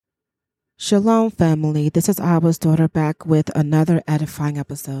Shalom family, this is Abba's daughter back with another edifying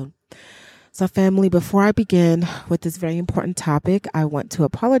episode. So family, before I begin with this very important topic, I want to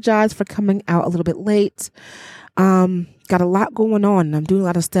apologize for coming out a little bit late. Got a lot going on and I'm doing a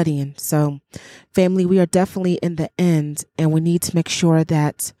lot of studying. So family, we are definitely in the end and we need to make sure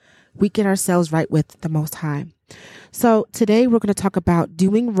that we get ourselves right with the Most High. So today we're going to talk about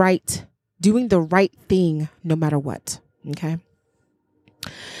doing the right thing no matter what. Okay.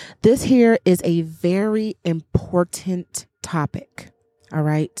 This here is a very important topic, all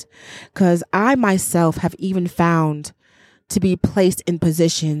right? Because I myself have even found to be placed in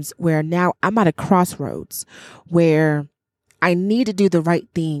positions where now I'm at a crossroads where I need to do the right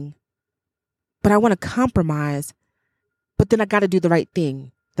thing, but I want to compromise, but then I got to do the right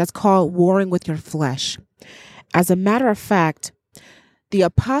thing. That's called warring with your flesh. As a matter of fact, the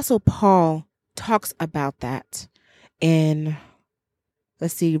Apostle Paul talks about that in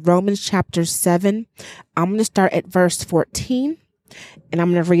Romans chapter 7. I'm going to start at verse 14 and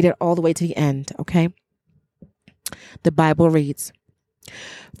I'm going to read it all the way to the end. Okay. The Bible reads,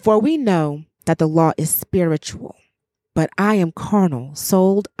 "For we know that the law is spiritual, but I am carnal,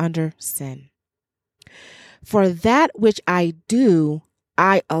 sold under sin. For that which I do,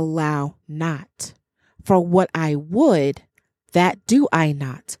 I allow not. For what I would, that do I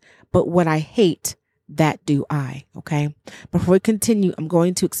not. But what I hate, that do I." Okay. Before we continue, I'm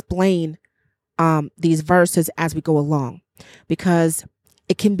going to explain these verses as we go along because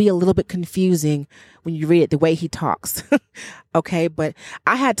it can be a little bit confusing when you read it the way he talks. Okay. But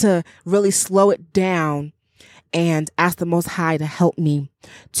I had to really slow it down and ask the Most High to help me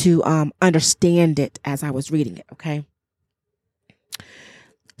to understand it as I was reading it. Okay.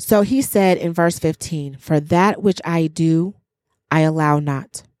 So he said in verse 15, "For that which I do, I allow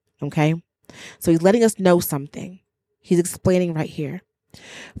not." Okay. So he's letting us know something. He's explaining right here.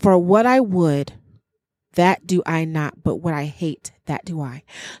 "For what I would, that do I not, but what I hate, that do I."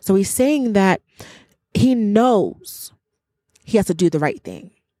 So he's saying that he knows he has to do the right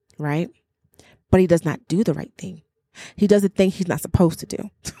thing, right? But he does not do the right thing. He does the thing he's not supposed to do.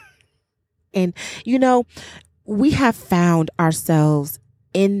 And, we have found ourselves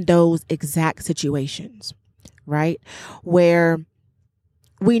in those exact situations, right? Where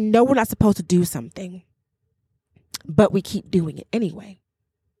we know we're not supposed to do something, but we keep doing it anyway.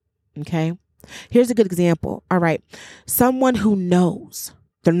 Okay. Here's a good example. All right. Someone who knows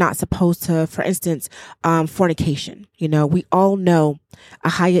they're not supposed to, for instance, fornication. We all know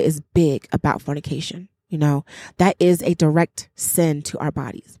Ahaya is big about fornication. That is a direct sin to our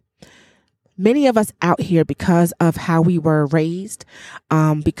bodies. Many of us out here, because of how we were raised,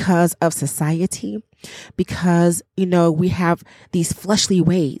 because of society, because, we have these fleshly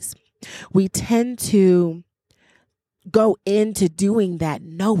ways, we tend to go into doing that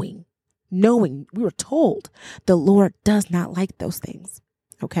knowing we were told the Lord does not like those things.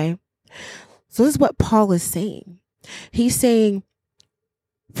 Okay. So this is what Paul is saying. He's saying,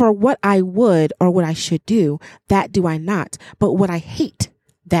 "For what I would or what I should do, that do I not. But what I hate,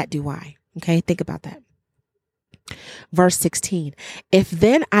 that do I." Okay. Think about that. Verse 16, "If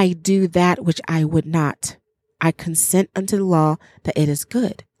then I do that which I would not, I consent unto the law that it is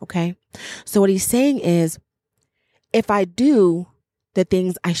good." Okay. So what he's saying is, if I do the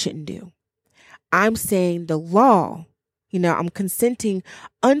things I shouldn't do, I'm saying the law, I'm consenting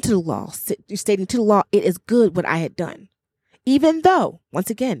unto the law, stating to the law, it is good what I had done. Even though, once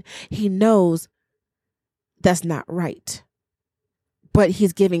again, he knows that's not right, but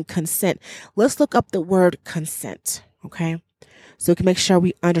he's giving consent. Let's look up the word consent. Okay. So we can make sure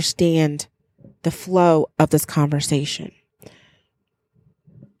we understand the flow of this conversation.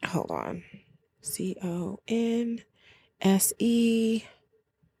 Hold on. CONSENT.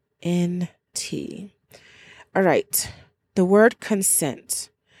 All right. The word consent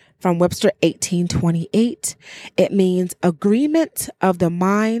from Webster 1828. It means agreement of the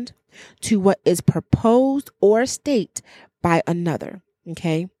mind to what is proposed or state by another.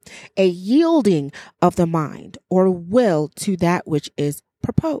 Okay. A yielding of the mind or will to that which is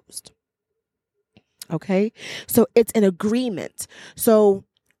proposed. Okay. So it's an agreement. So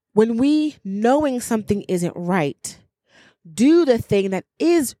when we knowing something isn't right, do the thing that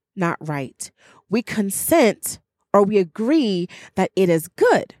is not right, we consent or we agree that it is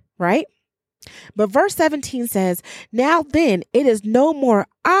good, right? But verse 17 says, "Now then, it is no more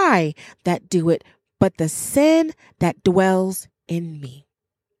I that do it, but the sin that dwells in me."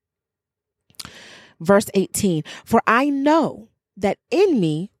 Verse 18, "For I know that in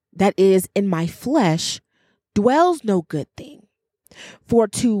me, that is in my flesh, dwells no good thing. For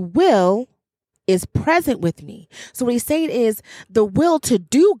to will is present with me. So what he's saying is the will to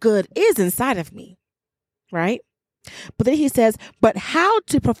do good is inside of me, right? But then he says, but how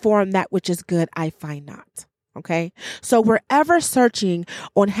to perform that which is good, I find not. Okay. So we're ever searching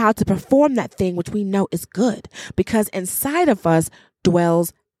on how to perform that thing which we know is good, because inside of us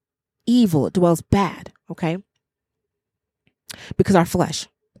dwells evil, it dwells bad. Okay. Because our flesh,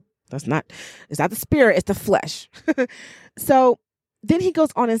 it's not the spirit, it's the flesh. So then he goes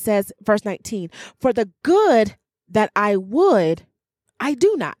on and says, verse 19, for the good that I would, I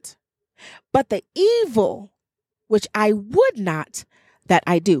do not, but the evil which I would not, that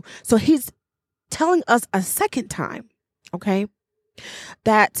I do. So he's telling us a second time, okay,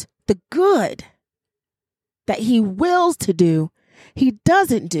 that the good that he wills to do, he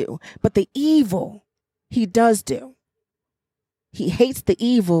doesn't do, but the evil he does do. He hates the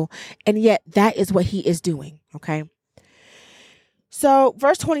evil, and yet that is what he is doing, okay? So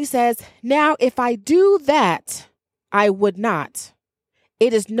verse 20 says, now if I do that, I would not.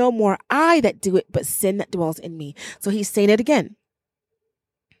 It is no more I that do it, but sin that dwells in me. So he's saying it again.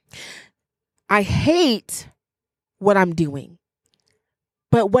 I hate what I'm doing,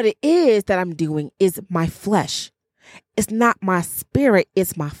 but what it is that I'm doing is my flesh. It's not my spirit,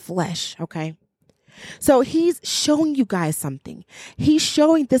 it's my flesh, okay? So he's showing you guys something. He's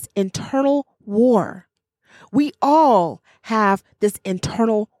showing this internal war. We all have this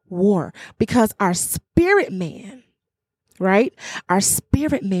internal war because our spirit man, right? Our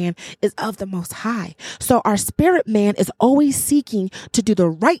spirit man is of the Most High. So our spirit man is always seeking to do the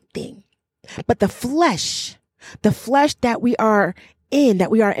right thing. But the flesh that we are in,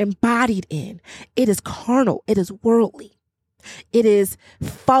 that we are embodied in, it is carnal. It is worldly. It is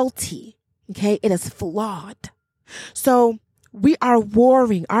faulty. Okay. It is flawed. So we are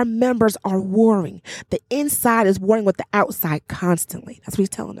warring. Our members are warring. The inside is warring with the outside constantly. That's what he's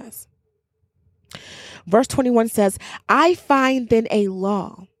telling us. Verse 21 says, I find then a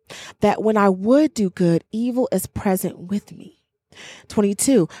law that when I would do good, evil is present with me.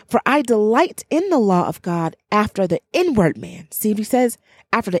 22, for I delight in the law of God after the inward man. See what he says?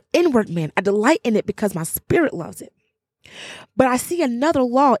 After the inward man, I delight in it because my spirit loves it. But I see another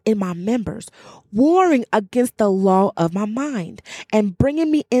law in my members, warring against the law of my mind and bringing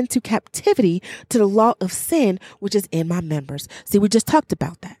me into captivity to the law of sin, which is in my members. See, we just talked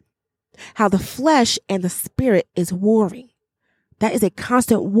about that. How the flesh and the spirit is warring. That is a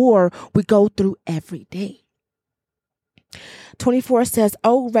constant war we go through every day. 24 says,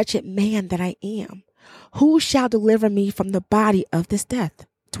 O wretched man that I am, who shall deliver me from the body of this death?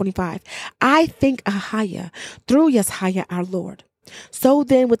 25, I think Ahiah through Yeshua our Lord. So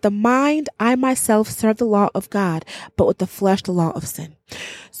then with the mind, I myself serve the law of God, but with the flesh, the law of sin.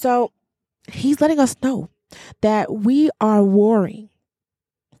 So he's letting us know that we are warring,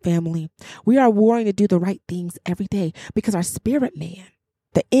 family. We are warring to do the right things every day because our spirit man,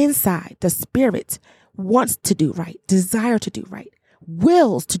 the inside, the spirit wants to do right, desire to do right,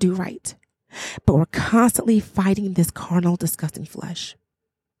 wills to do right. But we're constantly fighting this carnal, disgusting flesh.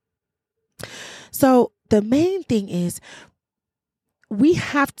 So the main thing is we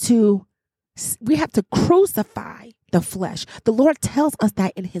have to crucify the flesh. The Lord tells us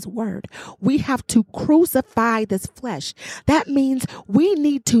that in his word. We have to crucify this flesh. That means we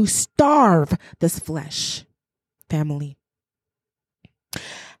need to starve this flesh, family.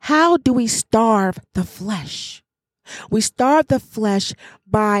 How do we starve the flesh? We starve the flesh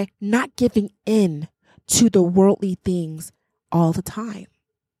by not giving in to the worldly things all the time.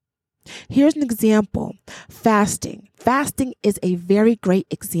 Here's an example. Fasting. Fasting is a very great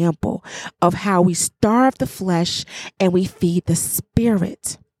example of how we starve the flesh and we feed the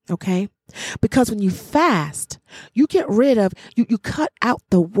spirit. Okay? Because when you fast, you get rid of, you cut out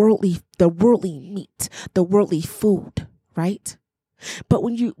the worldly meat, the worldly food, right? But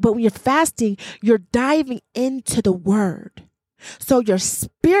when you're fasting, you're diving into the word. So your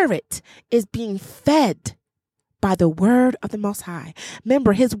spirit is being fed by the word of the Most High.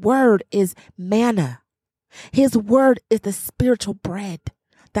 Remember, his word is manna. His word is the spiritual bread,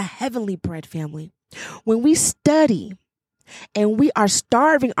 the heavenly bread, family. When we study and we are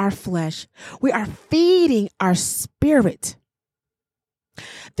starving our flesh, we are feeding our spirit.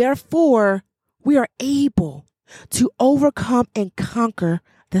 Therefore, we are able to overcome and conquer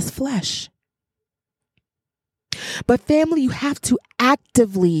this flesh. But family, you have to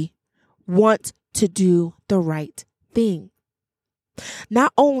actively want to do the right thing.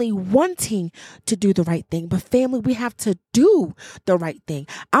 Not only wanting to do the right thing, but family, we have to do the right thing.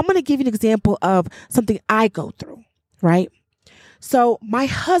 I'm going to give you an example of something I go through, right? So my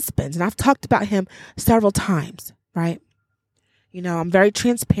husband, and I've talked about him several times, right? You know, I'm very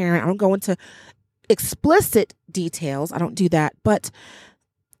transparent. I don't go into explicit details. I don't do that. But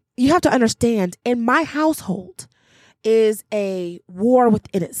you have to understand, in my household is a war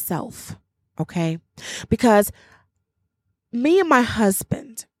within itself. Okay? Because me and my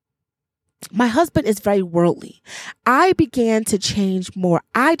husband is very worldly. I began to change more.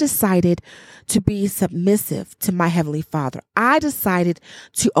 I decided to be submissive to my Heavenly Father. I decided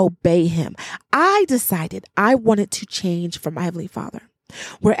to obey Him. I decided I wanted to change for my Heavenly Father,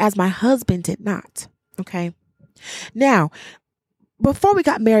 whereas my husband did not. Okay. Now, before we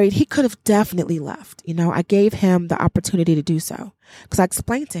got married, he could have definitely left. I gave him the opportunity to do so because I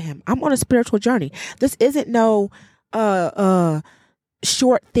explained to him, I'm on a spiritual journey. This isn't no,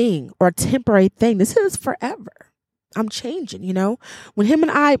 short thing or a temporary thing. This is forever. I'm changing, When him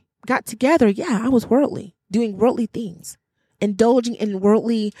and I got together, I was worldly, doing worldly things, indulging in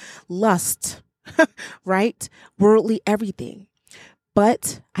worldly lust, right? Worldly everything.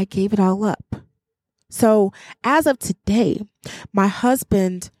 But I gave it all up. So as of today, my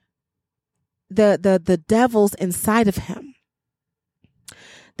husband, the devils inside of him,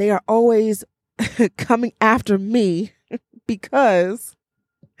 they are always coming after me because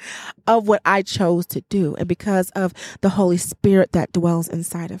of what I chose to do and because of the Holy Spirit that dwells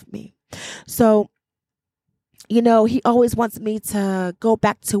inside of me. So, he always wants me to go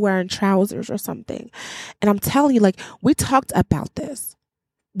back to wearing trousers or something. And I'm telling you, we talked about this.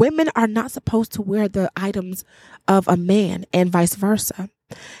 Women are not supposed to wear the items of a man and vice versa.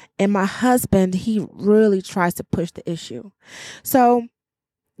 And my husband, he really tries to push the issue. So,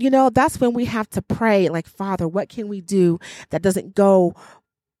 that's when we have to pray, Father, what can we do that doesn't go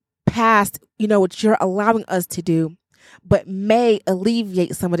past, what you're allowing us to do, but may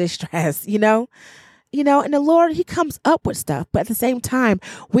alleviate some of this stress, and the Lord, He comes up with stuff. But at the same time,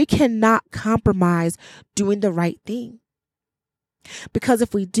 we cannot compromise doing the right thing. Because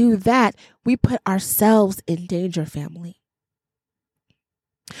if we do that, we put ourselves in danger, family.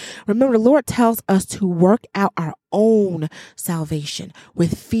 Remember, the Lord tells us to work out our own salvation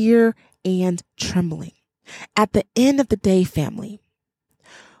with fear and trembling. At the end of the day, family,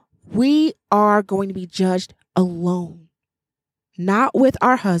 we are going to be judged alone, not with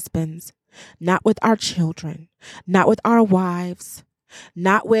our husbands, not with our children, not with our wives,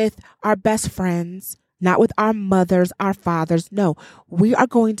 not with our best friends, not with our mothers, our fathers. No, we are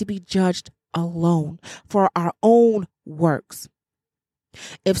going to be judged alone for our own works.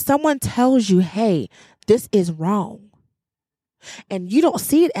 If someone tells you, hey, this is wrong, and you don't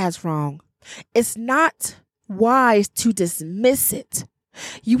see it as wrong, it's not wise to dismiss it.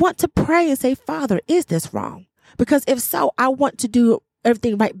 You want to pray and say, Father, is this wrong? Because if so, I want to do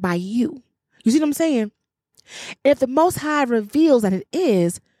everything right by you. You see what I'm saying? If the Most High reveals that it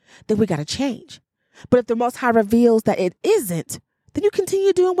is, then we got to change. But if the Most High reveals that it isn't, then you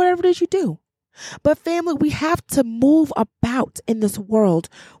continue doing whatever it is you do. But family, we have to move about in this world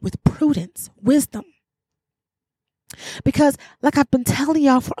with prudence, wisdom. Because like I've been telling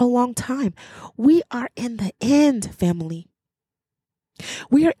y'all for a long time, we are in the end, family.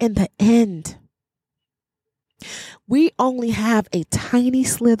 We are in the end. We only have a tiny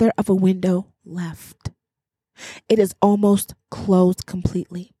slither of a window left. It is almost closed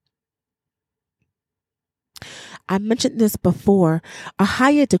completely. I mentioned this before.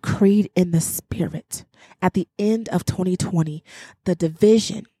 Ahia decreed in the spirit at the end of 2020, the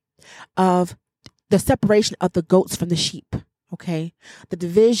division of the separation of the goats from the sheep. Okay. The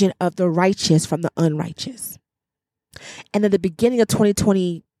division of the righteous from the unrighteous. And at the beginning of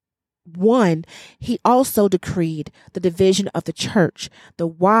 2021, he also decreed the division of the church, the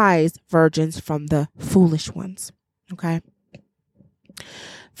wise virgins from the foolish ones. Okay.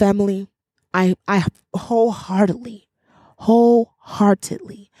 Family, I wholeheartedly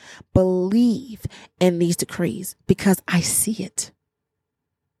believe in these decrees because I see it.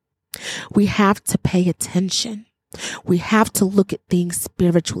 We have to pay attention. We have to look at things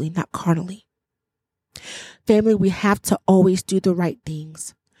spiritually, not carnally. Family, we have to always do the right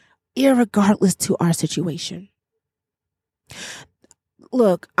things, irregardless to our situation.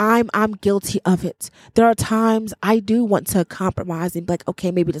 Look, I'm guilty of it. There are times I do want to compromise and be like,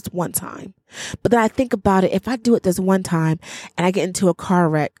 okay, maybe this one time. But then I think about it. If I do it this one time and I get into a car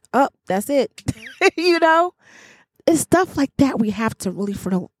wreck, that's it. It's stuff like that we have to really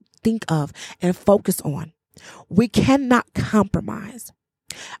think of and focus on. We cannot compromise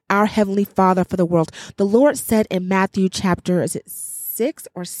our Heavenly Father for the world. The Lord said in Matthew chapter, is it 6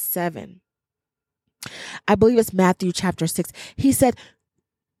 or 7? I believe it's Matthew chapter 6. He said,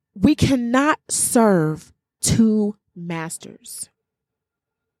 we cannot serve two masters.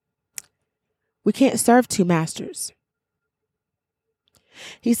 We can't serve two masters.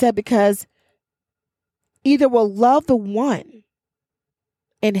 He said, because Either we'll love the one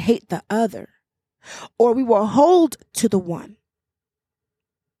and hate the other, or we will hold to the one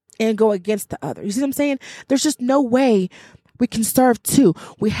and go against the other. You see what I'm saying? There's just no way we can serve two.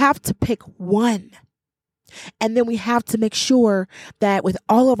 We have to pick one. And then we have to make sure that with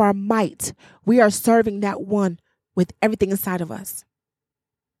all of our might, we are serving that one with everything inside of us.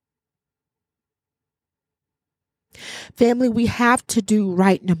 Family, we have to do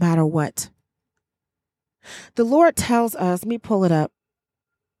right no matter what. The Lord tells us, let me pull it up.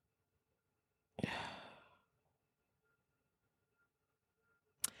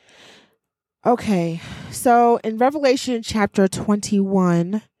 Okay, so in Revelation chapter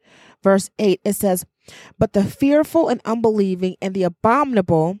 21, verse 8, it says, but the fearful and unbelieving and the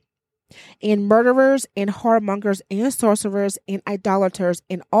abominable and murderers and whoremongers and sorcerers and idolaters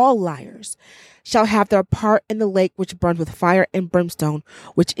and all liars shall have their part in the lake which burns with fire and brimstone,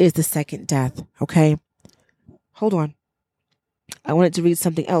 which is the second death. Okay, hold on. I wanted to read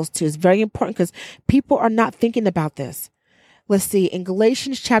something else too. It's very important because people are not thinking about this. Let's see. In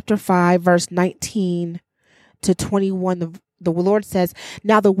Galatians chapter 5, verse 19 to 21, the Lord says,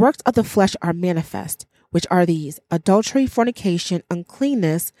 now the works of the flesh are manifest, which are these: adultery, fornication,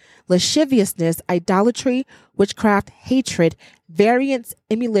 uncleanness, lasciviousness, idolatry, witchcraft, hatred, variance,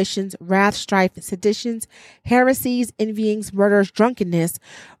 emulations, wrath, strife, seditions, heresies, envyings, murders, drunkenness,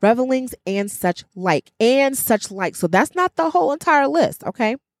 revelings, and such like. So that's not the whole entire list,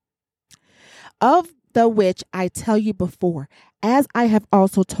 okay? Of the which I tell you before, as I have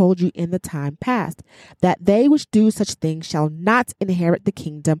also told you in the time past, that they which do such things shall not inherit the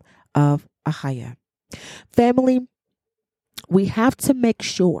kingdom of Ahiah. Family, we have to make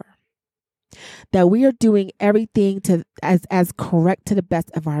sure that we are doing everything as correct to the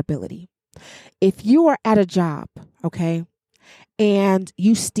best of our ability. If you are at a job, okay, and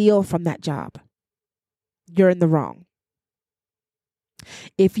you steal from that job, you're in the wrong.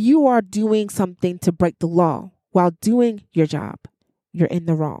 If you are doing something to break the law while doing your job, you're in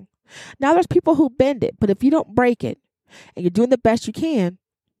the wrong. Now, there's people who bend it, but if you don't break it and you're doing the best you can,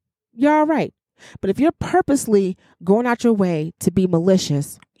 you're all right. But if you're purposely going out your way to be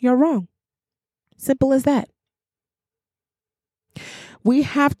malicious, you're wrong. Simple as that. We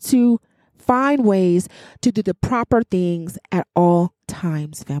have to find ways to do the proper things at all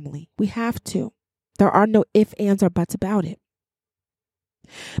times, family. We have to. There are no ifs, ands, or buts about it.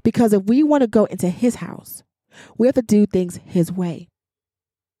 Because if we want to go into his house, we have to do things his way.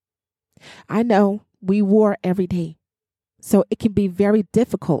 I know we war every day, so it can be very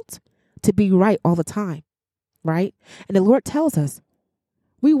difficult to be right all the time, right? And the Lord tells us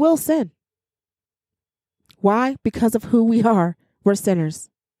we will sin. Why? Because of who we are. We're sinners.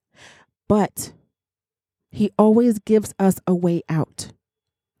 But he always gives us a way out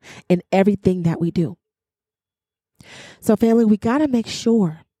in everything that we do. So family, we got to make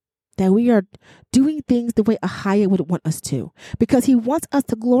sure that we are doing things the way Ahiah would want us to, because he wants us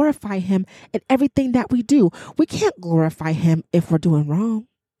to glorify him in everything that we do. We can't glorify him if we're doing wrong.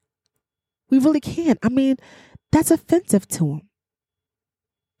 We really can't. I mean, that's offensive to him.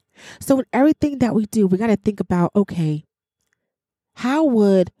 So in everything that we do, we got to think about, okay, how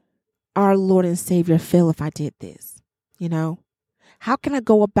would our Lord and Savior feel if I did this? You know, how can I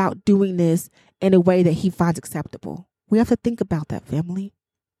go about doing this in a way that he finds acceptable? We have to think about that, family.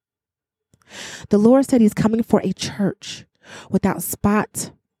 The Lord said he's coming for a church without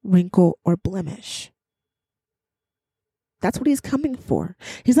spot, wrinkle, or blemish. That's what he's coming for.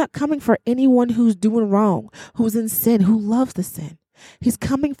 He's not coming for anyone who's doing wrong, who's in sin, who loves the sin. He's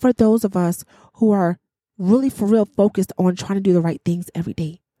coming for those of us who are really for real focused on trying to do the right things every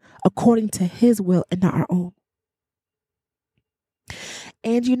day, according to his will and not our own.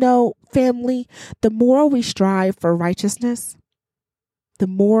 And you know, family, the more we strive for righteousness, the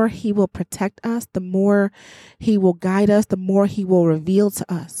more he will protect us, the more he will guide us, the more he will reveal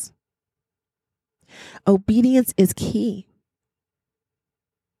to us. Obedience is key.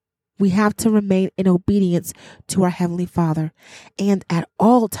 We have to remain in obedience to our Heavenly Father. And at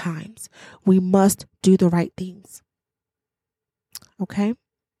all times, we must do the right things. Okay?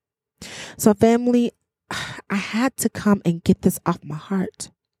 So family, I had to come and get this off my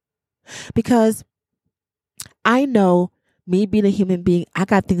heart. Because I know, me being a human being, I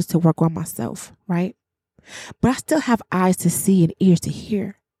got things to work on myself, right? But I still have eyes to see and ears to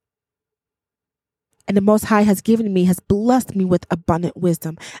hear. And the Most High has blessed me with abundant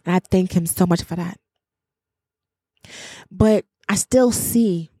wisdom. And I thank him so much for that. But I still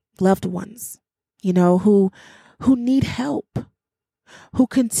see loved ones, you know, who need help, who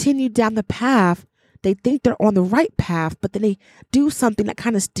continue down the path. They think they're on the right path, but then they do something that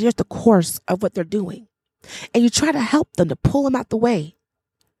kind of steers the course of what they're doing. And you try to help them to pull them out the way.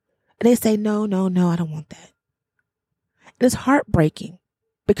 And they say, no, I don't want that. And it's heartbreaking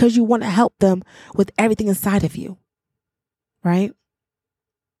because you want to help them with everything inside of you. Right?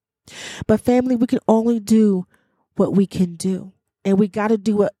 But family, we can only do what we can do. And we got to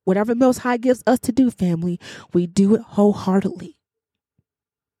do whatever Most High gives us to do, family. We do it wholeheartedly.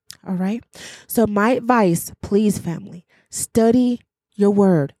 All right? So my advice, please, family, study your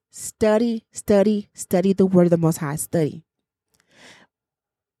word. Study the word of the Most High. Study.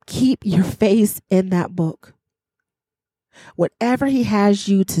 Keep your face in that book. Whatever he has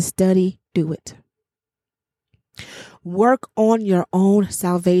you to study, do it. Work on your own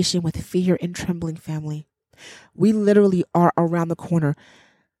salvation with fear and trembling, family. We literally are around the corner.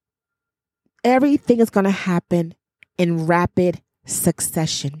 Everything is going to happen in rapid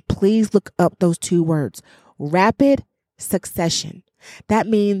succession. Please look up those two words. Rapid succession. That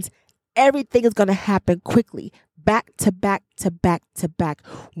means everything is going to happen quickly, back to back to back to back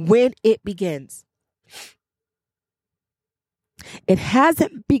when it begins. It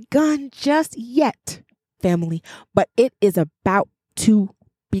hasn't begun just yet, family, but it is about to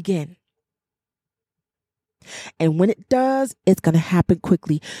begin. And when it does, it's going to happen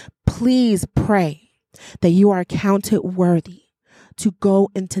quickly. Please pray that you are counted worthy to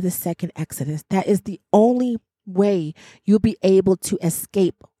go into the second Exodus. That is the only way you'll be able to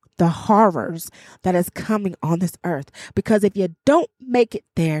escape the horrors that is coming on this earth. Because if you don't make it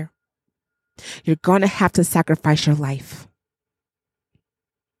there, you're going to have to sacrifice your life.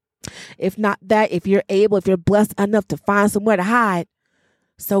 If not that, if you're blessed enough to find somewhere to hide,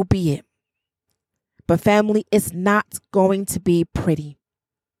 so be it. But family, it's not going to be pretty.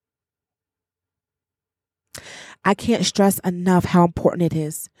 I can't stress enough how important it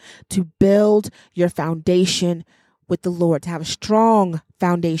is to build your foundation with the Lord, to have a strong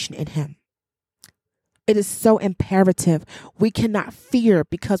foundation in him. It is so imperative. We cannot fear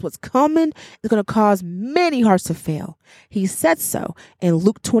because what's coming is going to cause many hearts to fail. He said so in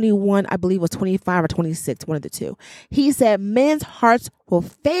Luke 21, I believe it was 25 or 26, one of the two. He said men's hearts will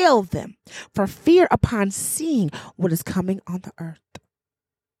fail them for fear upon seeing what is coming on the earth.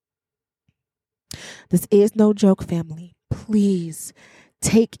 This is no joke, family. Please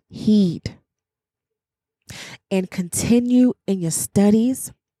take heed and continue in your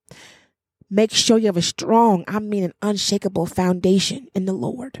studies. Make sure you have a strong, an unshakable foundation in the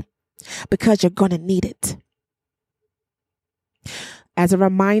Lord, because you're going to need it. As a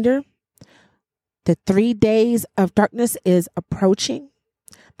reminder, the 3 days of darkness is approaching.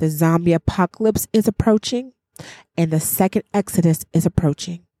 The zombie apocalypse is approaching. And the second Exodus is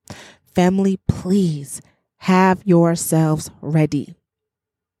approaching. Family, please have yourselves ready.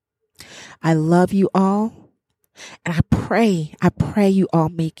 I love you all. And I pray you all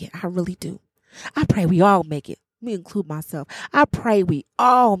make it. I really do. I pray we all make it. Let me include myself. I pray we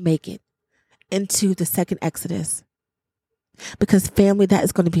all make it into the second Exodus. Because family, that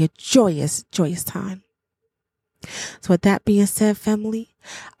is going to be a joyous, joyous time. So with that being said, family,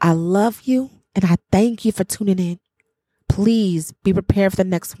 I love you and I thank you for tuning in. Please be prepared for the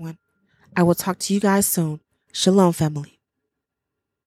next one. I will talk to you guys soon. Shalom, family.